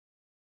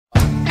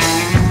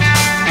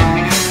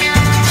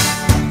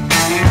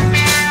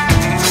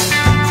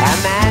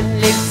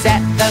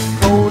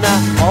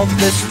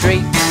the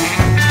street,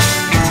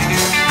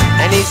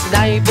 and his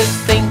neighbours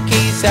think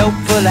he's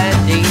helpful and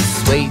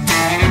he's sweet.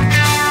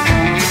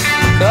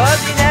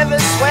 'Cause he never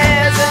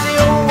swears and he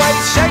always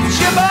shakes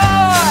you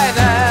by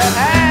the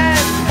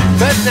hand,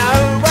 but no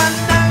one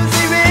knows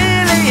he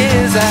really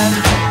is a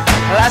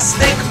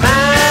plastic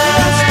man.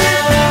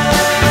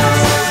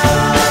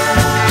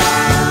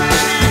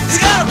 He's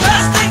got a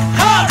plastic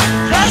heart,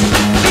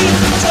 plastic feet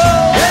and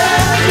toes.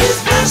 Yeah, he's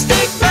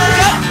plastic man.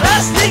 Got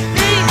plastic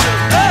knees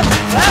and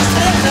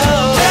plastic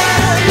nose.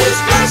 Yeah, he's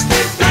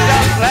plastic man.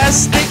 Got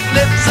plastic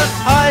lips and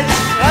eyes,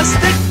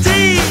 plastic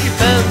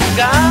teeth and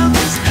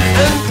gums,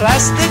 and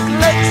plastic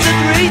legs that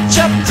reach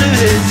up to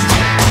his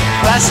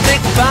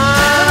plastic bum.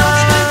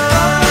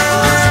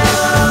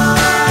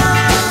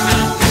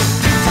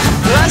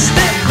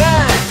 Plastic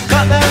man,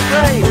 got no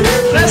brain.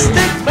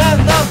 Plastic man,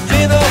 not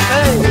feel no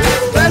pain.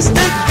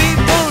 Plastic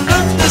people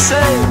look the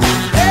same.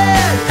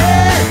 Hey,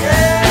 hey,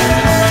 hey.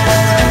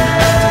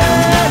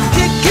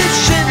 Kick his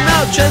shin,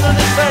 now tread on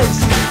his face.